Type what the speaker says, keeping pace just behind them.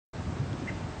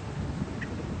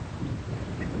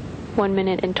1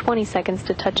 minute and 20 seconds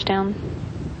to touchdown.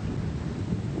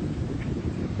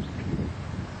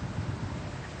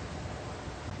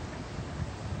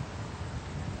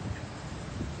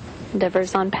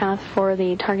 Endeavour's on path for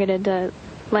the targeted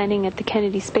landing at the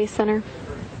Kennedy Space Center.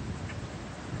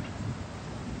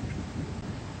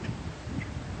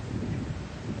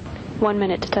 One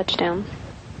minute to touchdown.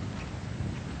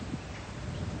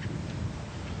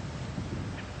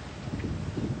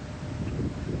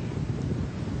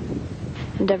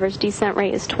 Endeavour's descent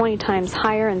rate is 20 times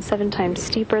higher and 7 times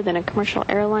steeper than a commercial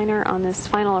airliner on this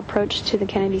final approach to the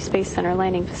Kennedy Space Center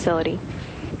landing facility.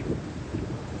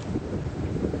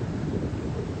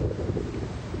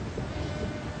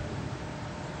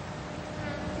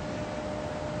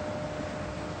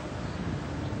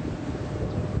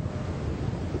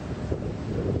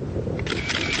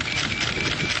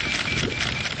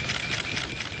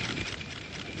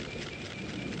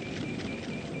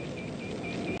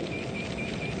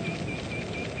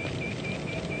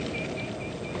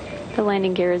 The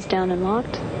landing gear is down and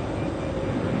locked.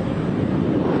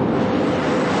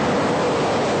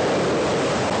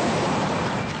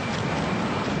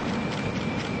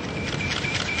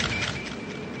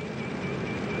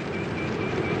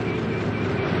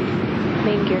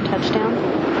 Main gear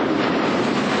touchdown.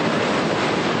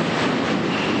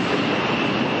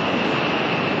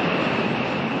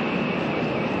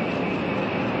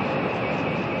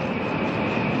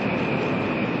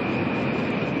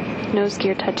 Nose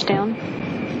gear touchdown.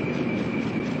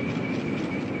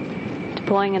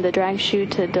 Deploying of the drag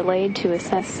chute delayed to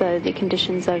assess the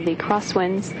conditions of the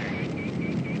crosswinds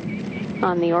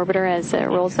on the orbiter as it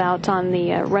rolls out on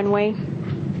the runway.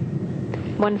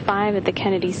 15 at the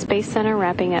Kennedy Space Center,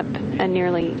 wrapping up a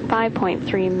nearly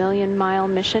 5.3 million mile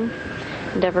mission.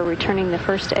 Endeavour returning the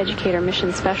first educator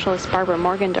mission specialist, Barbara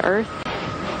Morgan, to Earth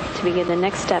to begin the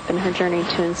next step in her journey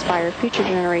to inspire future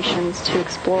generations to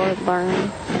explore, learn,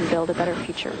 and build a better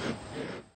future.